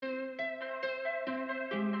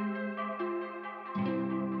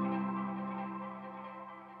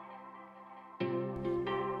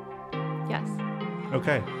Yes.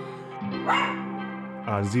 Okay.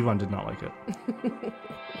 Zevon did not like it.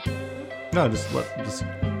 No, just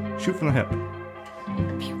shoot from the hip.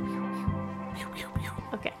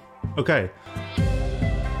 Okay. Okay.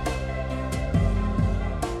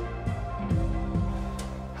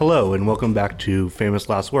 Hello, and welcome back to Famous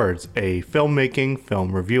Last Words, a filmmaking,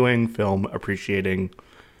 film reviewing, film appreciating,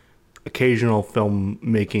 occasional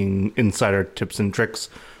filmmaking insider tips and tricks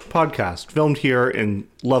podcast, filmed here in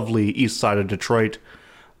lovely east side of Detroit.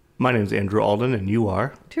 My name is Andrew Alden, and you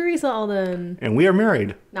are? Teresa Alden. And we are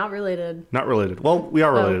married. Not related. Not related. Well, we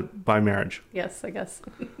are related by marriage. Yes, I guess.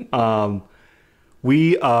 It's our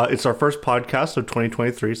first podcast of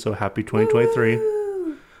 2023, so happy 2023.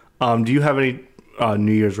 Woo! Do you have any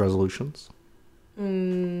New Year's resolutions?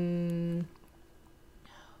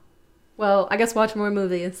 Well, I guess watch more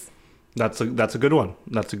movies. That's a good one.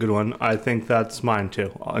 That's a good one. I think that's mine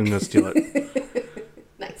too. I'm gonna steal it.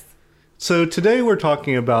 Nice. So today we're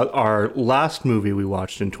talking about our last movie we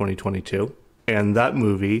watched in 2022, and that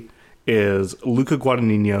movie is Luca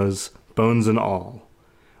Guadagnino's Bones and All.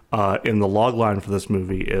 And the log line for this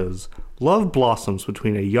movie is: love blossoms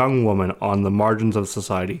between a young woman on the margins of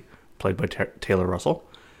society, played by Taylor Russell,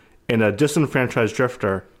 and a disenfranchised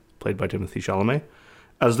drifter, played by Timothée Chalamet,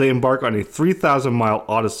 as they embark on a 3,000-mile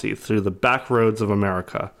odyssey through the back roads of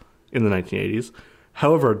America in the 1980s.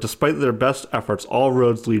 However, despite their best efforts, all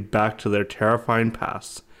roads lead back to their terrifying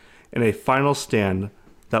pasts in a final stand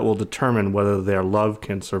that will determine whether their love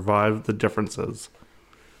can survive the differences.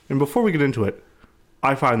 And before we get into it,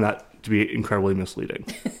 I find that to be incredibly misleading.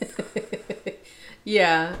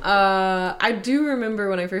 Yeah. I do remember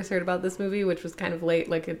when I first heard about this movie, which was kind of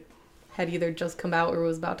late, like it had either just come out or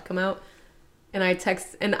was about to come out. And I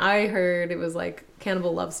heard it was like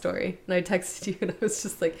Cannibal Love Story. And I texted you and I was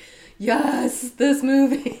just like, yes, this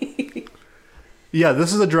movie. Yeah,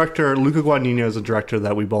 this is a director, Luca Guadagnino is a director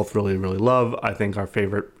that we both really, really love. I think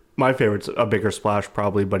my favorite's A Bigger Splash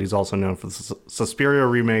probably, but he's also known for the Suspiria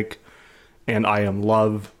remake and I Am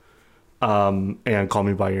Love and Call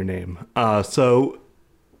Me By Your Name. So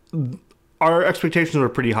our expectations were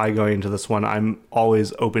pretty high going into this one. I'm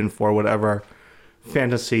always open for whatever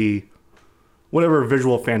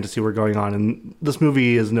visual fantasy we're going on, and this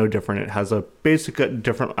movie is no different. It has a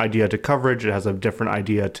different idea to coverage. It has a different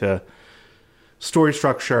idea to story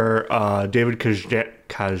structure. David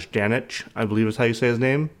Kajdanich, I believe is how you say his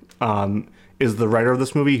name, is the writer of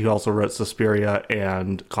this movie. He also wrote Suspiria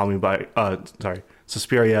and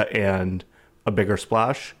Suspiria and A Bigger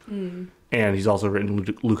Splash. And he's also written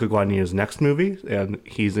Luca Guadagnino's next movie, and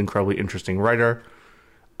he's an incredibly interesting writer.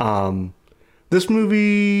 This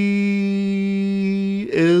movie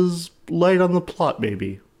is light on the plot,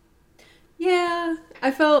 maybe. Yeah.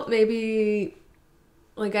 I felt maybe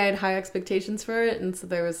like I had high expectations for it, and so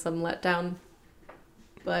there was some letdown.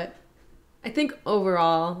 But I think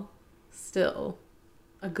overall, still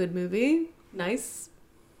a good movie. Nice.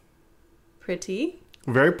 Pretty.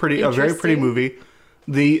 Very pretty. A very pretty movie.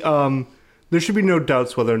 There should be no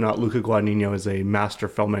doubts whether or not Luca Guadagnino is a master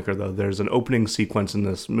filmmaker, though. There's an opening sequence in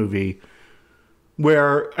this movie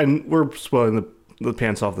and we're spoiling the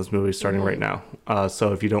pants off this movie starting right now.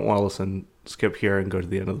 So if you don't want to listen, skip here and go to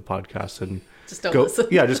the end of the podcast and just don't listen.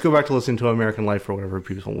 Yeah, just go back to listen to American Life or whatever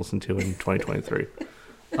people listen to in 2023.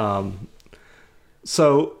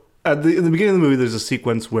 So in the beginning of the movie, there's a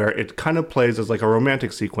sequence where it kind of plays as like a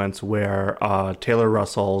romantic sequence where Taylor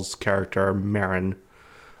Russell's character, Marin,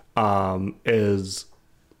 is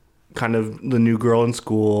kind of the new girl in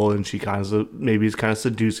school, and she maybe is kind of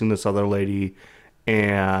seducing this other lady,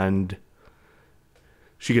 and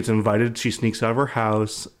she gets invited. She sneaks out of her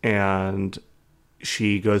house, and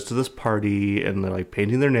she goes to this party, and they're like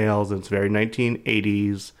painting their nails, and it's very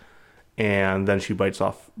 1980s, and then she bites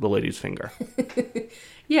off the lady's finger.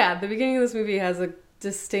 Yeah, the beginning of this movie has a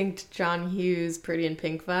distinct John Hughes Pretty in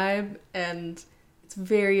Pink vibe, and it's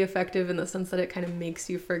very effective in the sense that it kind of makes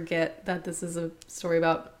you forget that this is a story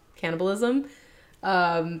about cannibalism,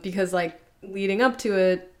 because like leading up to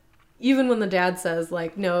it, even when the dad says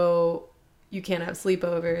like, no, you can't have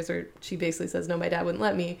sleepovers, or she basically says, no, my dad wouldn't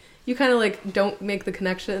let me, you kind of like don't make the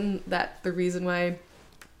connection that the reason why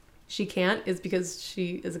she can't is because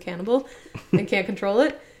she is a cannibal and can't control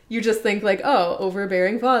it. You just think like, oh,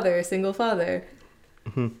 overbearing father, single father.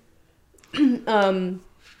 Mm-hmm.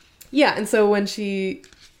 Yeah, and so when she,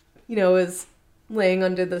 is laying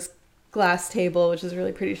under this glass table, which is a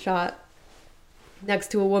really pretty shot, next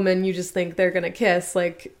to a woman, you just think they're gonna kiss,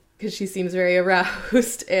 like, because she seems very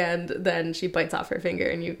aroused, and then she bites off her finger,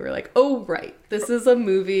 and you were like, oh, right, this is a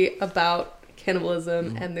movie about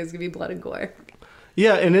cannibalism, and there's gonna be blood and gore.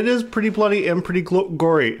 Yeah, and it is pretty bloody and pretty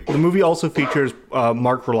gory. The movie also features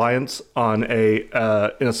Mark Reliance on in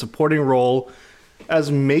a supporting role as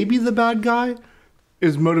maybe the bad guy.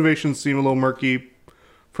 His motivations seem a little murky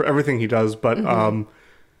for everything he does, but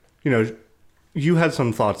you know, you had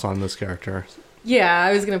some thoughts on this character. Yeah,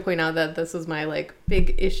 I was going to point out that this was my like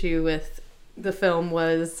big issue with the film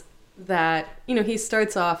was that, you know, he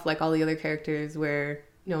starts off like all the other characters where,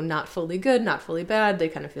 you know, not fully good, not fully bad. They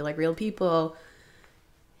kind of feel like real people.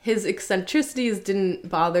 His eccentricities didn't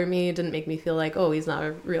bother me, didn't make me feel like, oh, he's not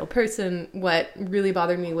a real person. What really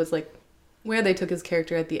bothered me was like where they took his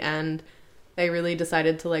character at the end. They really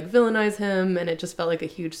decided to like villainize him, and it just felt like a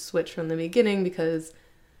huge switch from the beginning because,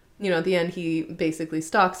 you know, at the end he basically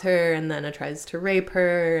stalks her and then tries to rape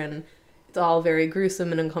her, and it's all very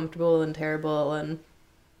gruesome and uncomfortable and terrible, and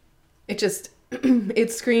it just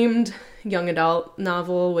it screamed young adult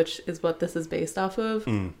novel, which is what this is based off of.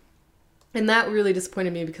 And that really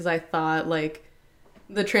disappointed me because I thought like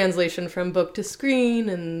the translation from book to screen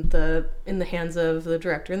and in the hands of the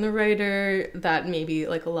director and the writer, that maybe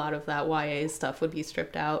like a lot of that YA stuff would be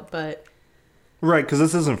stripped out, but right, because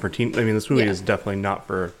this isn't for this movie is definitely not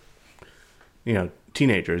for, you know,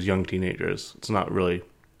 teenagers, young teenagers. It's not really.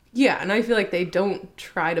 Yeah, and I feel like they don't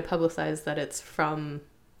try to publicize that it's from,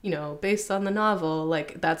 you know, based on the novel.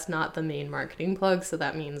 Like that's not the main marketing plug, so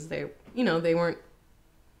that means they weren't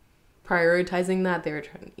prioritizing that. They were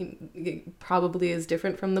trying, it probably is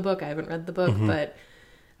different from the book. I haven't read the book, but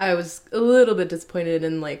I was a little bit disappointed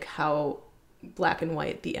in like how black and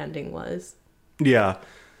white the ending was. Yeah,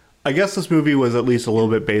 I guess this movie was at least a little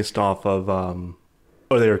bit based off of,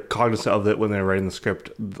 or they were cognizant of it when they were writing the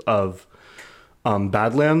script of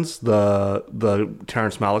Badlands, the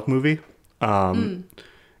Terrence Malick movie, and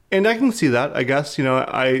I can see that. I guess, you know,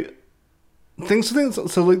 I think something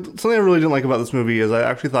I really didn't like about this movie is I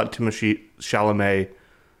actually thought Timothée Chalamet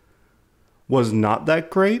was not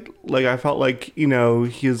that great. Like I felt like, you know,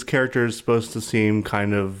 his character is supposed to seem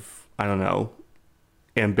kind of, I don't know,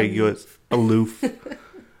 ambiguous, aloof,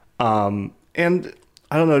 and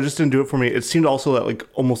I don't know, it just didn't do it for me. It seemed also that like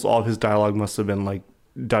almost all of his dialogue must have been like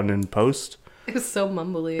done in post. It was so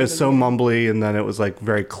mumbly. It's so mumbly, and then it was like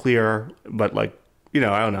very clear, but like, you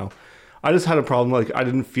know, I don't know. I just had a problem. Like I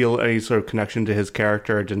didn't feel any sort of connection to his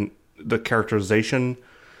character. The characterization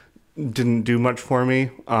didn't do much for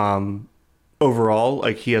me. Overall,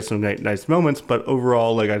 like he has some nice moments, but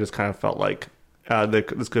overall, like I just kind of felt like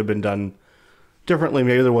this could have been done differently.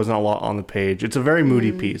 Maybe there wasn't a lot on the page. It's a very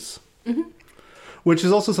moody piece, which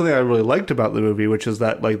is also something I really liked about the movie, which is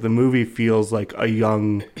that like the movie feels like a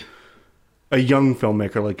young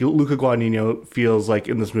filmmaker. Like Luca Guadagnino feels like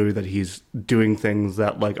in this movie that he's doing things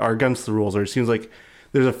that like are against the rules, or it seems like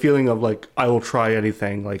there's a feeling of like, I will try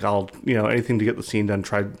anything, like I'll, you know, anything to get the scene done,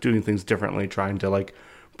 try doing things differently, trying to like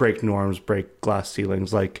break norms, break glass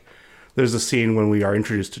ceilings. Like there's a scene when we are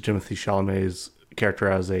introduced to Timothée Chalamet's character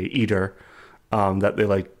as a eater, that they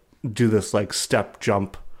like do this like step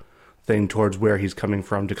jump thing towards where he's coming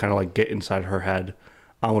from to kind of like get inside her head,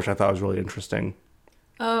 which I thought was really interesting.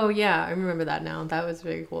 Oh yeah, I remember that now. That was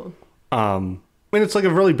very cool. I mean, it's like a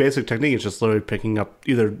really basic technique. It's just literally picking up,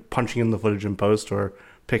 either punching in the footage in post or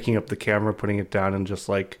picking up the camera, putting it down, and just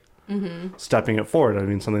like stepping it forward. I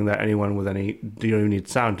mean, something that anyone with any, you don't even need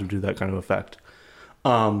sound to do that kind of effect.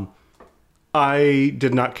 I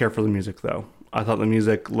did not care for the music though. I thought the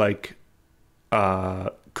music like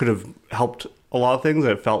could have helped a lot of things.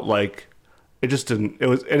 It felt like it just didn't. It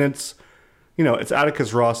was, and it's, you know, it's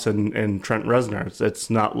Atticus Ross and Trent Reznor. It's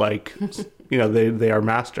not like, you know, they are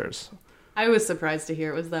masters. I was surprised to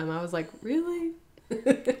hear it was them. I was like, really?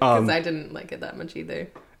 Because I didn't like it that much either.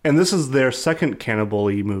 And this is their second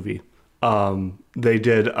cannibal-y movie. They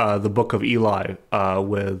did The Book of Eli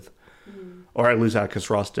with, or at least Atticus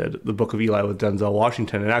Ross did, The Book of Eli with Denzel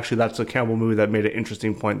Washington. And actually that's a cannibal movie that made an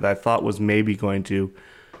interesting point that I thought was maybe going to,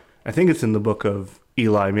 I think it's in The Book of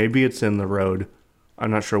Eli, maybe it's in The Road. I'm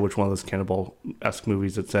not sure which one of those cannibal-esque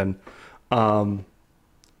movies it's in.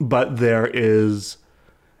 But there is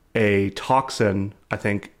a toxin, I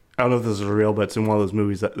think, I don't know if this is real, but it's in one of those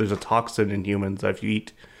movies that there's a toxin in humans that if you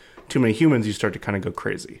eat too many humans, you start to kind of go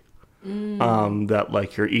crazy. That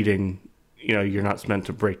like you're eating, you know, you're not meant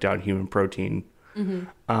to break down human protein.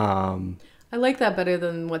 I like that better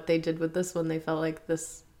than what they did with this one. They felt like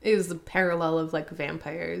this, it was a parallel of like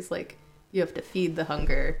vampires. Like you have to feed the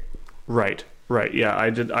hunger. Right. Yeah,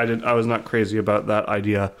 I was not crazy about that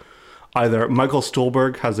idea either. Michael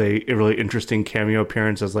Stuhlbarg has a really interesting cameo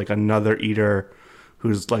appearance as like another eater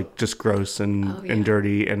who's like just gross and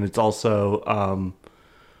dirty. And it's also,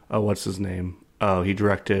 what's his name? Oh, he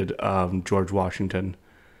directed George Washington.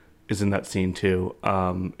 is in that scene too,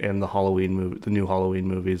 in the Halloween movie, the new Halloween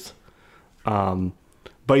movies.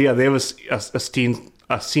 But yeah, they have a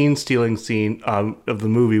scene stealing scene of the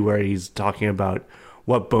movie where he's talking about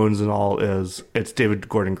what Bones and All is. It's David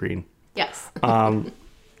Gordon Green. Yes.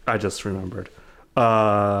 I just remembered.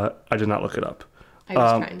 I did not look it up. I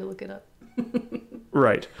was trying to look it up.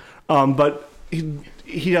 Right. But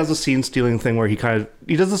he has a scene stealing thing where he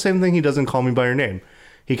does the same thing he does in Call Me by Your Name.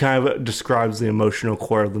 He kind of describes the emotional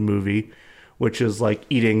core of the movie, which is like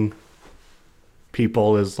eating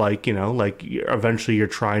people is like, like eventually you're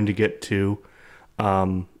trying to get to,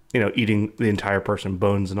 eating the entire person,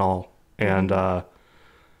 bones and all. And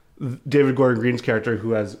David Gordon Green's character,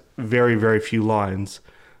 who has very, very few lines,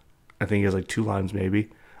 I think he has like 2 lines maybe,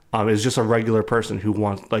 is just a regular person who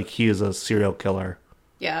wants, like, he is a serial killer.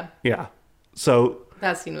 Yeah. Yeah. So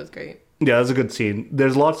that scene was great. Yeah, that's a good scene.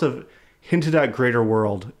 There's lots of hinted at greater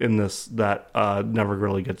world in this that never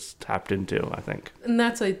really gets tapped into, I think. And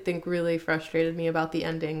that's, I think, really frustrated me about the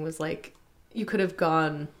ending was, like, you could have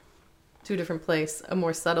gone to a different place, a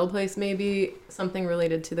more subtle place maybe, something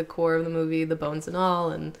related to the core of the movie, the bones and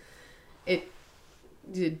all, and it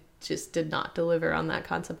just did not deliver on that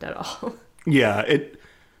concept at all. Yeah, it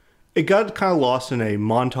got kind of lost in a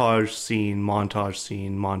montage scene,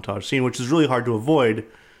 which is really hard to avoid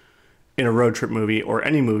in a road trip movie or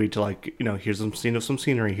any movie to, like, here's a scene of some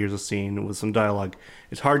scenery, here's a scene with some dialogue.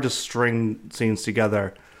 It's hard to string scenes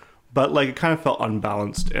together, but, like, it kind of felt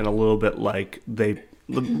unbalanced and a little bit like the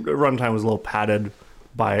runtime was a little padded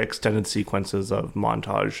by extended sequences of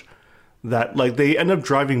montage that, like, they end up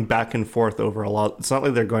driving back and forth over a lot. It's not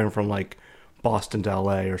like they're going from, like, Boston to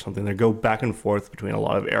LA or something. They go back and forth between a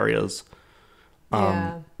lot of areas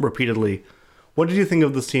repeatedly. What did you think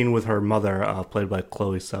of the scene with her mother, played by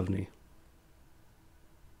Chloe Sevigny?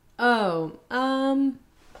 Oh, I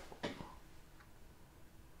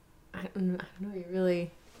don't know. You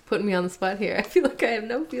really put me on the spot here. I feel like I have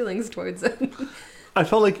no feelings towards it. I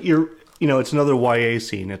felt like it's another YA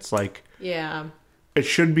scene. It's like, yeah, it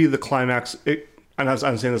should be the climax. And I'm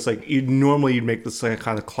saying this, like, you'd make this like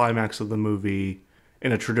kind of climax of the movie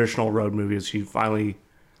in a traditional road movie as she finally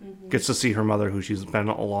gets to see her mother, who she's been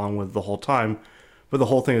along with the whole time. But the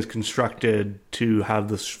whole thing is constructed to have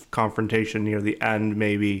this confrontation near the end,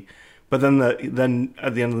 maybe. But then at the end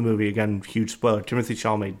of the movie, again, huge spoiler, Timothée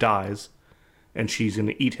Chalamet dies, and she's going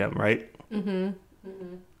to eat him, right? Mm-hmm.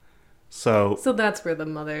 Mm-hmm. So that's where the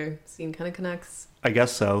mother scene kind of connects. I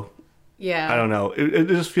guess so. Yeah. I don't know. It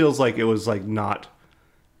just feels like it was, like, not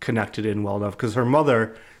connected in well enough, because her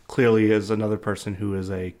mother clearly is another person who is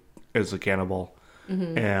a cannibal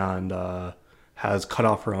and has cut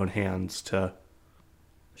off her own hands to...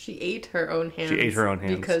 She ate her own hands. She ate her own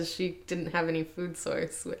hands. Because she didn't have any food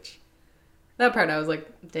source, which... That part I was like,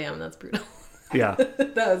 damn, that's brutal. Yeah.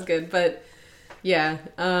 That was good. But, yeah.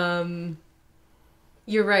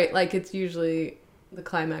 You're right. Like, it's usually the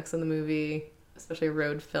climax of the movie, especially a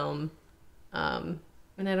road film. And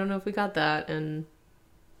I don't know if we got that. And,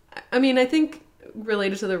 I mean, I think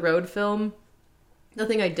related to the road film, the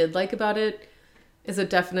thing I did like about it is it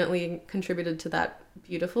definitely contributed to that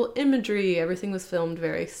beautiful imagery. Everything was filmed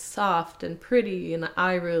very soft and pretty, and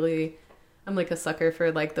I'm like a sucker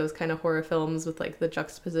for, like, those kind of horror films with, like, the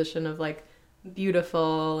juxtaposition of, like,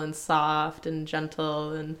 beautiful and soft and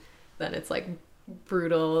gentle, and then it's, like,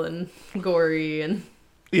 brutal and gory. And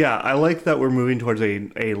yeah, I like that we're moving towards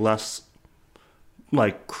a less,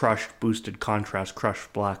 like, crushed, boosted contrast,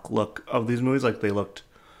 crushed black look of these movies. Like, they looked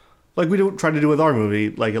like we try to do with our movie.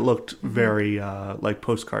 Like, it looked very like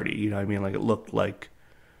postcardy, you know what I mean? Like, it looked like,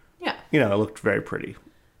 yeah, it looked very pretty.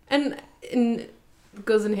 And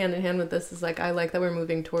goes in hand with this is, like, I like that we're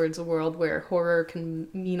moving towards a world where horror can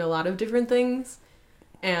mean a lot of different things,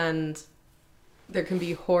 and there can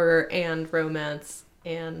be horror and romance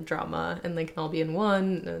and drama, and they can all be in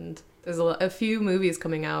one. And there's a few movies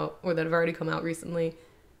coming out, or that have already come out recently,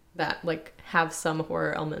 that, like, have some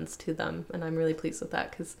horror elements to them, and I'm really pleased with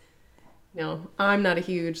that, because, I'm not a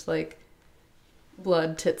huge, like,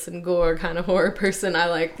 blood, tits, and gore kind of horror person. I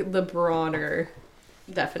like the broader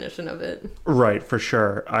definition of it. Right, for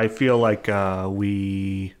sure. I feel like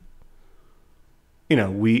we're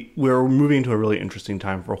moving to a really interesting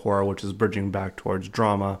time for horror, which is bridging back towards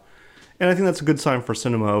drama, and I think that's a good sign for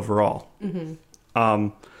cinema overall. Mm-hmm.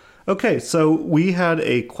 Okay, so we had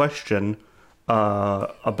a question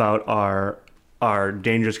about our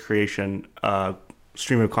Dangerous Creation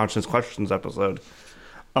Stream of Consciousness Questions episode.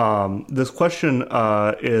 This question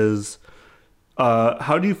is,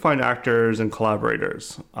 how do you find actors and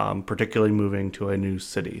collaborators, particularly moving to a new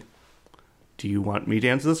city? Do you want me to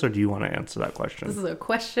answer this, or do you want to answer that question? This is a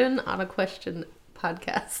question on a question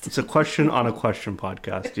podcast. It's a question on a question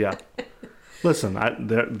podcast. Yeah. Listen,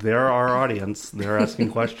 they're our audience. They're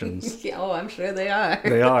asking questions. Yeah, oh, I'm sure they are.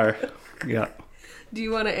 They are. Yeah. Do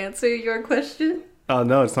you want to answer your question? Oh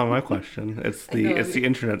no, it's not my question. It's the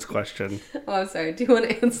internet's question. Oh, I'm sorry. Do you want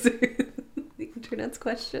to answer the internet's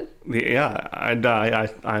question? Yeah, I'm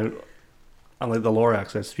like the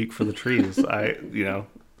Lorax. I speak for the trees.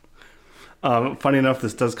 Funny enough,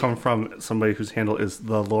 this does come from somebody whose handle is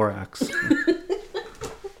the Lorax.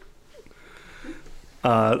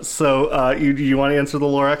 So you want to answer the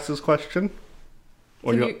Lorax's question?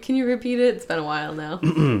 Or can you repeat it? It's been a while now.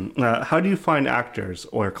 How do you find actors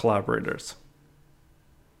or collaborators?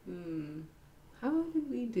 How did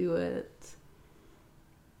we do it?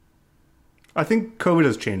 I think COVID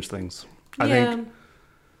has changed things. I Yeah. think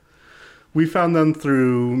we found them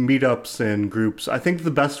through meetups and groups. I think the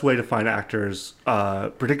best way to find actors,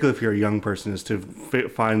 particularly if you're a young person, is to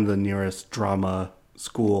find the nearest drama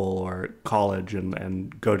school or college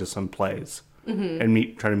and go to some plays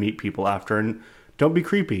and try to meet people after. And don't be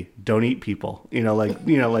creepy. Don't eat people.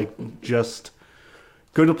 Just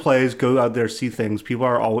go to plays, go out there, see things. People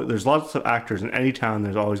are always, there's lots of actors in any town.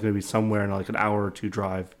 There's always going to be somewhere in like an hour or two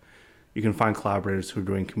drive. You can find collaborators who are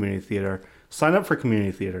doing community theater. Sign up for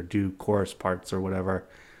community theater, do chorus parts or whatever.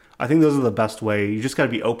 I think those are the best way. You just got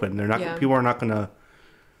to be open. People are not going to,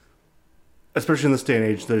 especially in this day and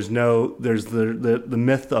age, there's the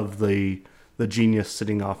myth of the genius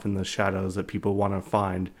sitting off in the shadows that people want to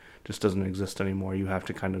find just doesn't exist anymore. You have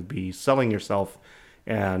to kind of be selling yourself,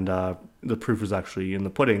 and the proof is actually in the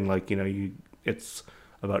pudding. It's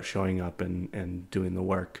about showing up and doing the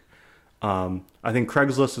work. I think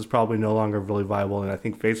Craigslist is probably no longer really viable, and I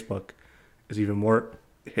think Facebook is even more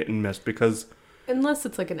hit and miss because unless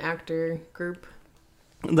it's like an actor group.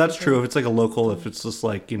 That's true. If it's like a local, if it's just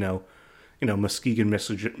like Muskegon,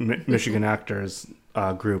 Michigan actors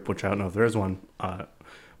group, which I don't know if there is one,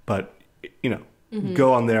 but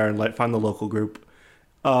go on there and find the local group.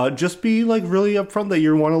 Just be really upfront that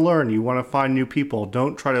you want to learn, you want to find new people.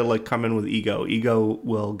 Don't try to come in with ego. Ego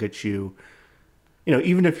will get you.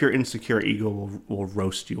 Even if you're insecure, ego will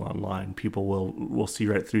roast you online. People will see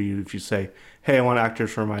right through you if you say, "Hey, I want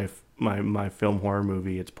actors for my film horror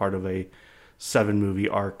movie. It's part of a 7-movie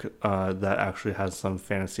arc that actually has some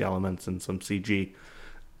fantasy elements and some CG."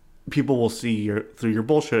 People will see through your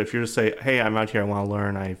bullshit. If you just say, "Hey, I'm out here. I want to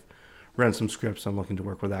learn. I've read some scripts. I'm looking to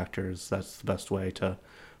work with actors." That's the best way to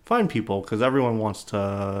find people because everyone wants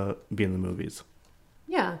to be in the movies.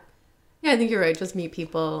 Yeah, I think you're right. Just meet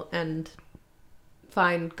people and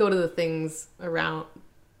go to the things around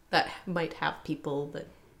that might have people that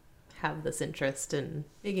have this interest in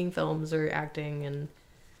making films or acting and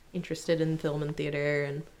interested in film and theater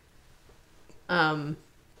and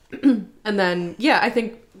and then I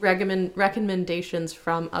think recommendations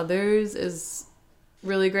from others is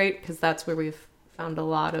really great because that's where we've found a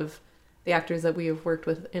lot of the actors that we have worked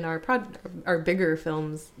with in our bigger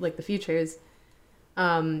films like The Futures.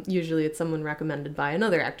 Usually it's someone recommended by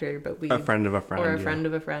another actor, but a friend of a friend, or a friend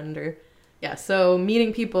of a friend, or so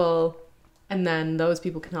meeting people and then those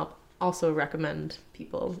people can help also recommend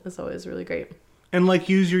people is always really great. And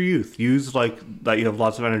use your youth. Use that you have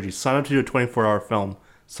lots of energy. Sign up to do a 24-hour film.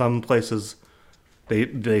 Some places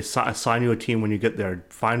they assign you a team when you get there.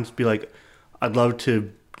 Be like, I'd love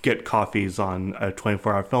to get coffees on a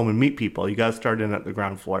 24-hour film and meet people. You got to start in at the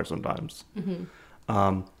ground floor sometimes.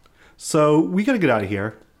 Mm-hmm. So we got to get out of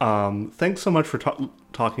here. Thanks so much for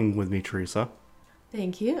talking with me, Teresa.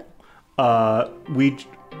 Thank you. We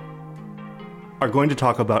are going to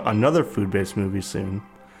talk about another food-based movie soon.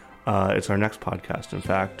 It's our next podcast, in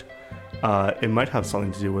fact. It might have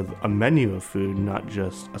something to do with a menu of food, not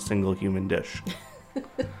just a single human dish.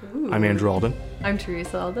 I'm Andrew Alden. I'm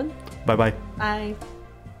Teresa Alden. Bye-bye. Bye.